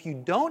up. And if you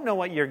don't know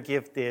what your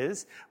gift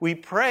is, we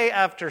pray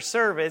after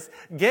service,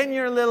 get in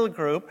your little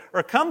group,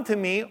 or come to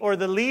me or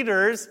the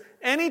leaders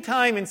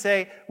anytime and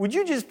say, would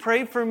you just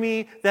pray for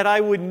me that I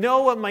would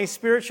know what my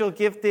spiritual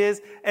gift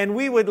is? And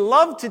we would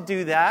love to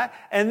do that.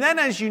 And then,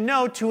 as you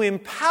know, to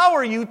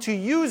empower you to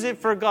use it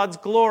for God's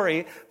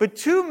glory. But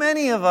too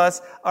many of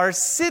us are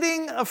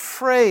sitting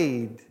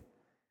afraid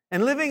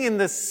and living in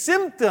the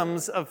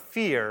symptoms of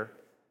fear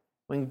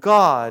when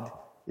God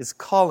is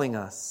calling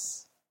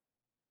us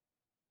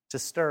to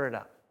stir it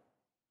up,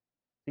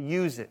 to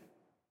use it,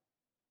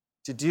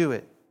 to do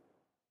it.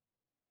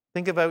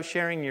 Think about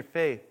sharing your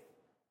faith.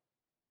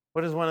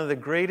 What is one of the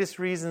greatest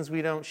reasons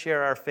we don't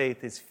share our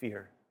faith is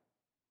fear.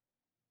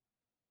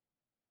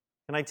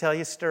 Can I tell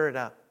you, stir it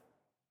up.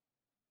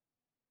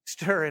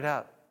 Stir it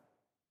up.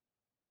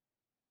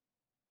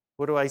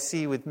 What do I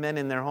see with men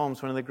in their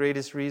homes? One of the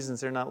greatest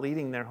reasons they're not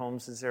leading their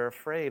homes is they're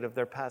afraid of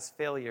their past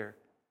failure.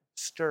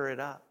 Stir it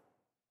up.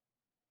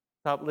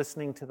 Stop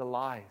listening to the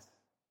lies.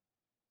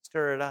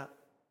 Stir it up.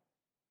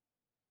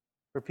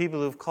 For people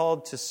who've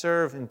called to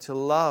serve and to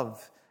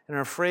love and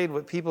are afraid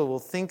what people will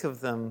think of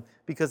them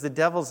because the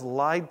devil's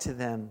lied to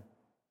them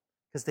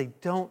because they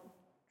don't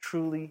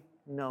truly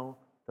know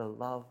the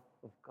love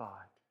of God.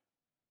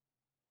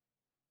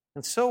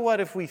 And so what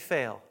if we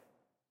fail?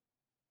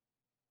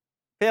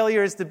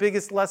 Failure is the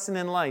biggest lesson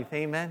in life,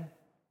 amen?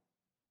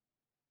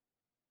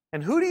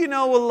 And who do you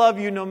know will love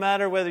you no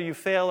matter whether you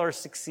fail or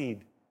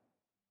succeed?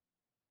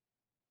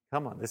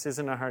 Come on, this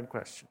isn't a hard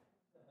question.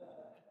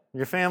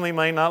 Your family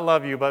might not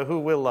love you, but who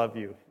will love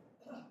you?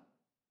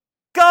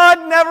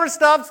 God never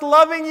stops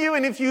loving you,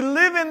 and if you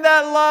live in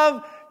that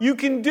love, you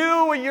can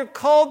do what you're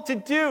called to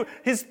do.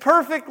 His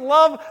perfect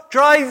love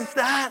drives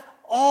that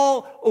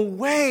all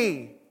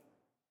away.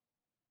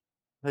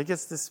 I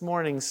guess this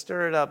morning,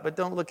 stir it up, but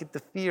don't look at the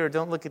fear,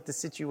 don't look at the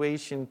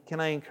situation. Can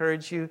I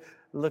encourage you?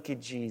 Look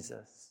at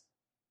Jesus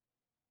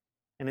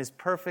and his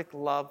perfect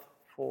love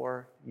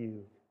for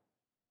you.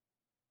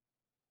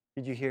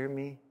 Did you hear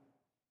me?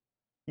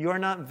 You are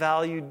not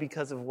valued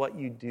because of what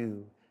you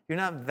do. You're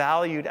not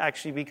valued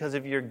actually because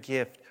of your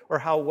gift or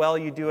how well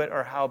you do it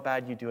or how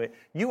bad you do it.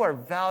 You are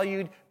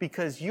valued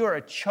because you are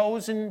a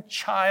chosen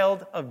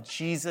child of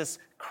Jesus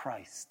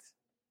Christ.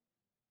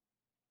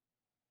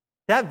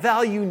 That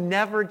value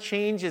never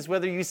changes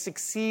whether you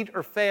succeed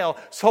or fail.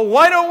 So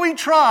why don't we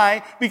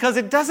try? Because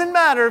it doesn't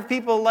matter if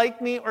people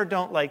like me or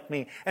don't like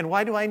me. And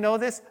why do I know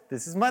this?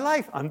 This is my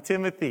life. I'm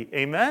Timothy.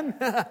 Amen?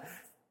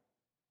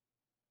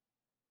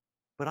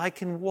 But I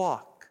can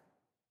walk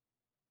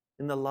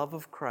in the love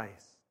of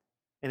Christ,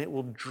 and it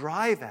will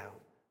drive out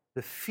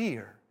the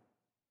fear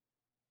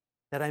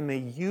that I may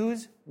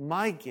use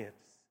my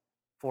gifts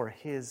for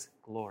His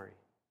glory.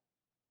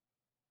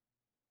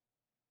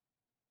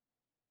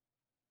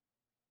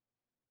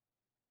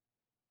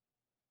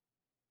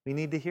 We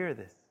need to hear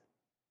this.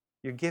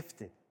 You're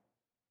gifted.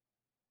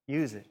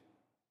 Use it.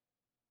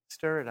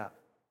 Stir it up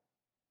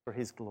for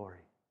His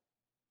glory.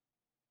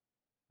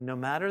 No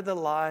matter the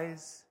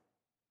lies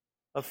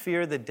of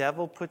fear the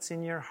devil puts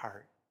in your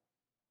heart,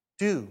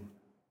 do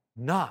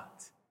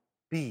not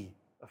be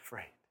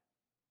afraid.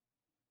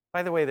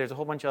 By the way, there's a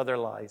whole bunch of other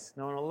lies.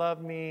 No one will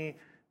love me.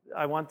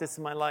 I want this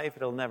in my life.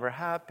 It'll never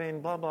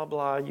happen. Blah, blah,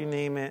 blah. You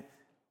name it.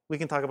 We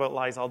can talk about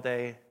lies all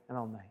day and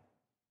all night.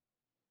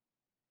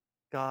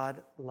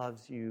 God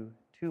loves you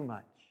too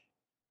much.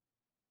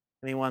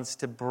 And He wants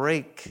to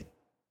break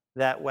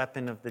that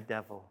weapon of the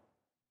devil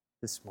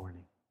this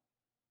morning.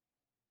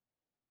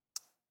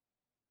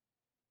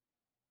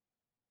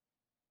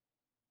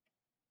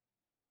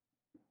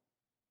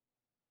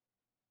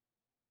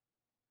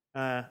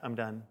 I'm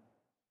done.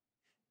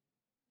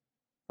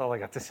 That's all I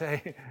got to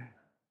say.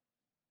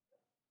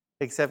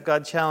 Except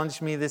God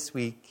challenged me this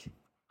week.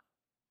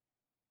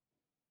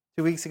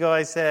 2 weeks ago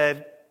I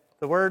said,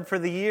 the word for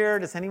the year,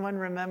 does anyone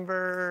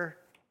remember?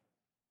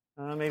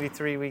 Maybe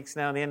 3 weeks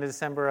now, at the end of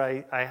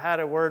December, I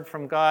had a word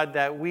from God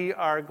that we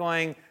are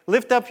going,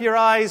 lift up your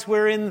eyes,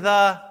 we're in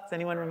the, does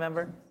anyone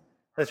remember?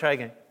 Let's try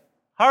again.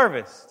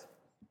 Harvest.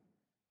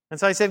 And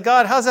so I said,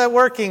 God, how's that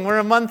working? We're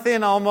a month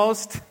in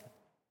almost.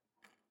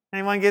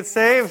 Anyone get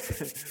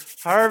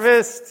saved?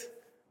 Harvest.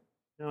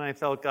 And I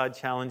felt God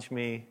challenge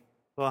me.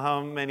 Well,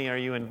 how many are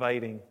you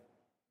inviting?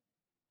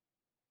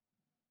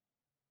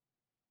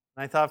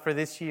 And I thought for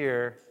this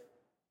year,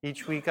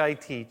 each week I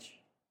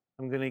teach,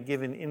 I'm going to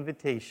give an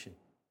invitation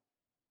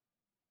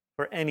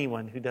for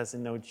anyone who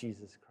doesn't know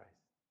Jesus Christ.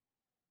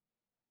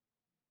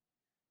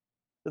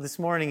 So this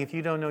morning, if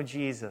you don't know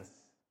Jesus,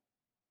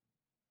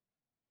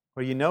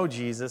 or you know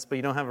Jesus, but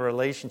you don't have a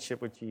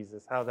relationship with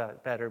Jesus, how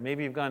that better?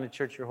 Maybe you've gone to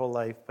church your whole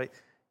life, but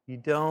you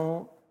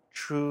don't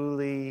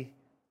truly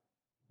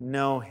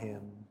know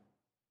Him.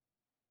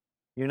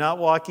 You're not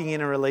walking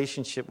in a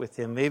relationship with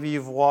Him. Maybe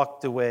you've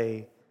walked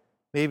away.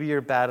 Maybe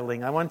you're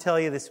battling. I want to tell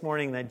you this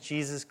morning that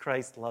Jesus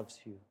Christ loves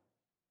you.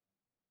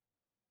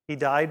 He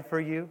died for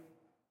you,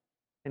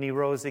 and He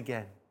rose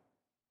again.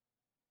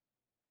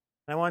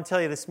 And I want to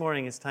tell you this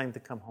morning it's time to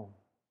come home.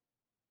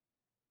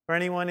 For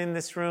anyone in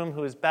this room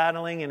who is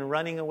battling and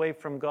running away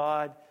from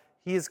God,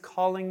 He is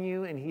calling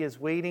you and He is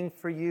waiting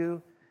for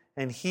you,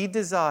 and He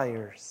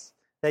desires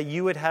that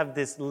you would have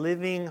this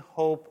living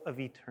hope of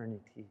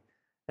eternity.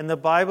 And the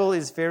Bible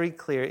is very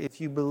clear. If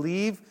you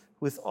believe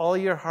with all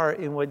your heart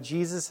in what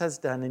Jesus has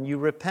done and you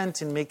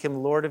repent and make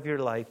Him Lord of your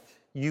life,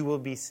 you will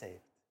be saved.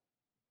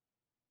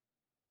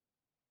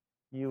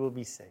 You will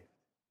be saved.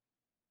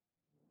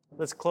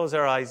 Let's close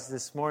our eyes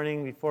this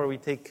morning before we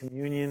take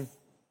communion.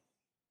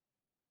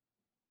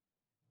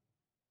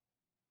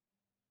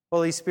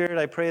 Holy Spirit,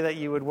 I pray that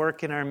you would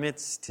work in our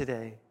midst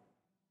today.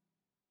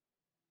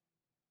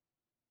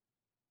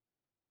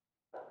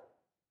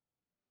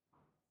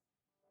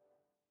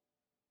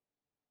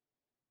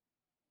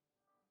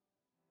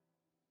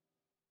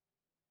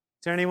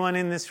 Is there anyone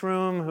in this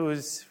room who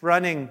is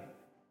running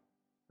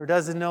or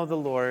doesn't know the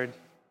Lord?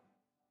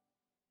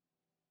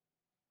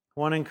 I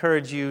want to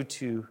encourage you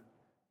to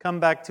come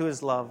back to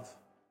His love.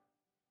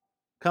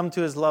 Come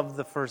to His love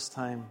the first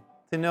time,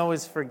 to know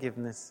His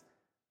forgiveness.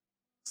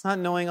 It's not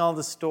knowing all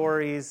the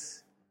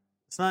stories.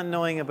 It's not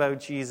knowing about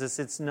Jesus.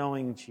 It's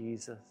knowing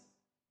Jesus.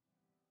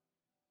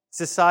 It's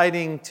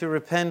deciding to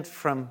repent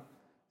from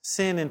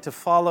sin and to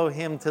follow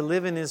Him, to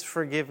live in His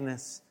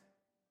forgiveness,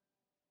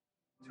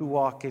 to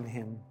walk in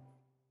Him.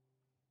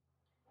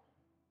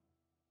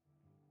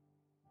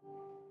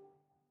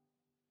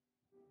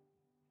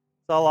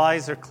 All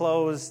eyes are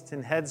closed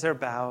and heads are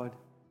bowed.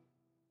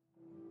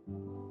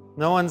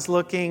 No one's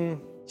looking,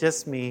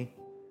 just me.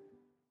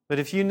 But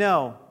if you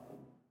know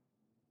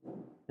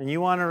and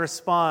you want to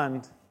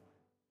respond,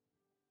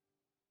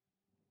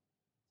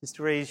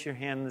 just raise your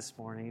hand this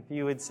morning. If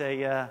you would say,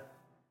 yeah,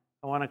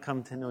 I want to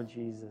come to know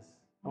Jesus.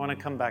 I want to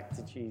come back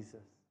to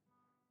Jesus.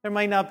 There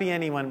might not be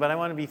anyone, but I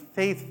want to be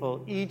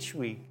faithful each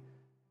week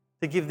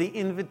to give the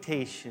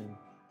invitation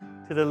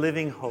to the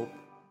living hope.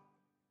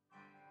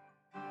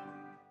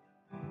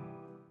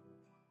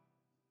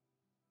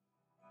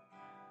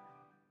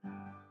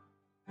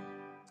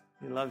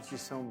 He loves you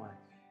so much.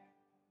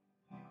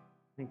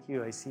 Thank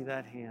you. I see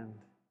that hand.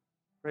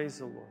 Praise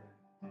the Lord.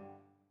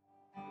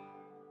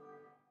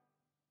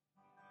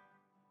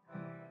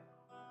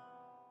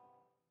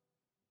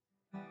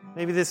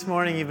 Maybe this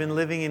morning you've been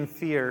living in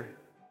fear.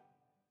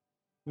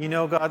 You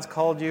know God's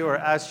called you or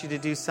asked you to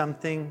do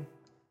something.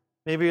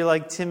 Maybe you're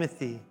like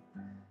Timothy.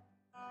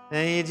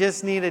 And you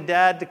just need a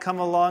dad to come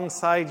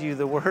alongside you,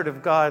 the Word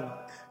of God.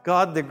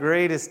 God, the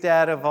greatest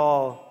dad of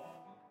all.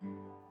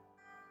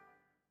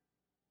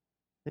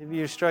 Maybe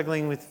you're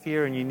struggling with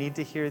fear and you need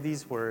to hear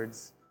these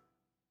words.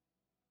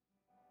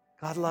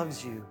 God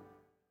loves you.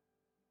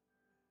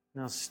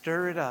 Now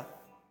stir it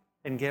up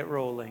and get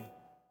rolling.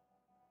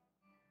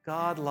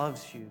 God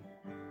loves you.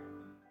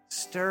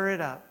 Stir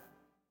it up.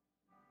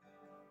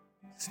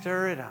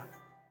 Stir it up.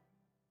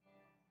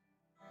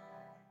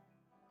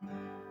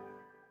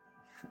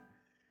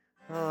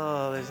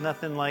 Oh, there's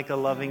nothing like a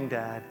loving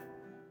dad.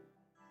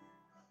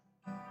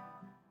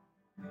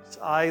 It's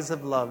eyes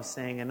of love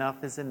saying,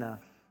 enough is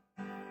enough.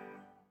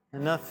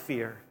 Enough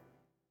fear.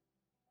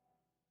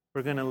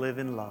 We're going to live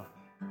in love.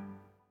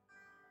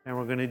 And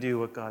we're going to do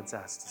what God's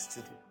asked us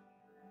to do.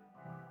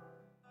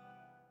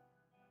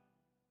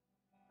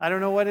 I don't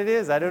know what it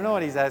is. I don't know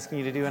what He's asking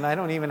you to do, and I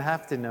don't even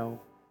have to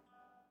know.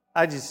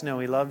 I just know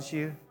He loves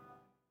you, and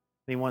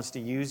He wants to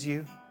use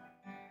you.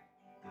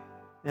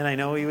 And I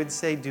know He would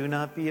say, do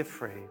not be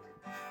afraid.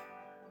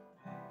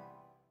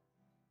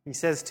 He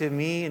says to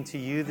me and to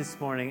you this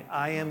morning,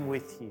 I am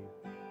with you.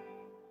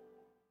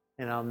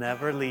 And I'll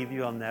never leave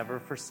you. I'll never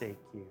forsake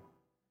you.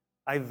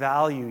 I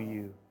value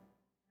you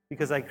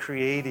because I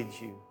created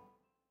you.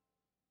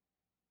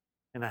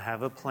 And I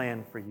have a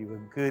plan for you,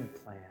 a good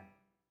plan.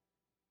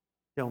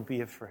 Don't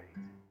be afraid.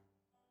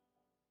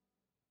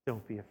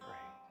 Don't be afraid.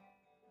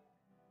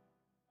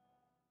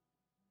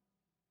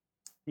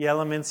 The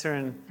elements are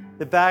in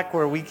the back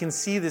where we can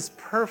see this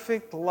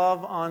perfect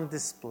love on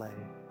display.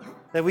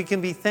 That we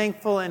can be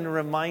thankful and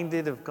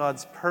reminded of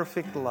God's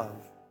perfect love.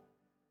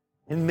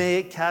 And may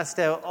it cast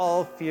out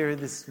all fear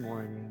this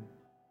morning.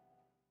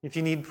 If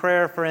you need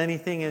prayer for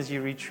anything as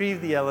you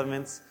retrieve the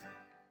elements,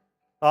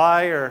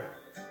 I or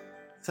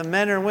some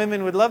men or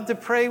women would love to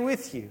pray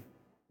with you.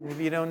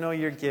 Maybe you don't know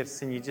your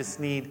gifts and you just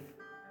need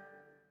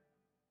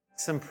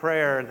some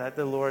prayer that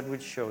the Lord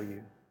would show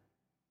you.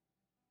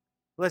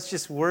 Let's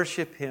just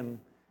worship Him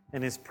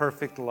and His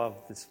perfect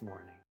love this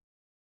morning.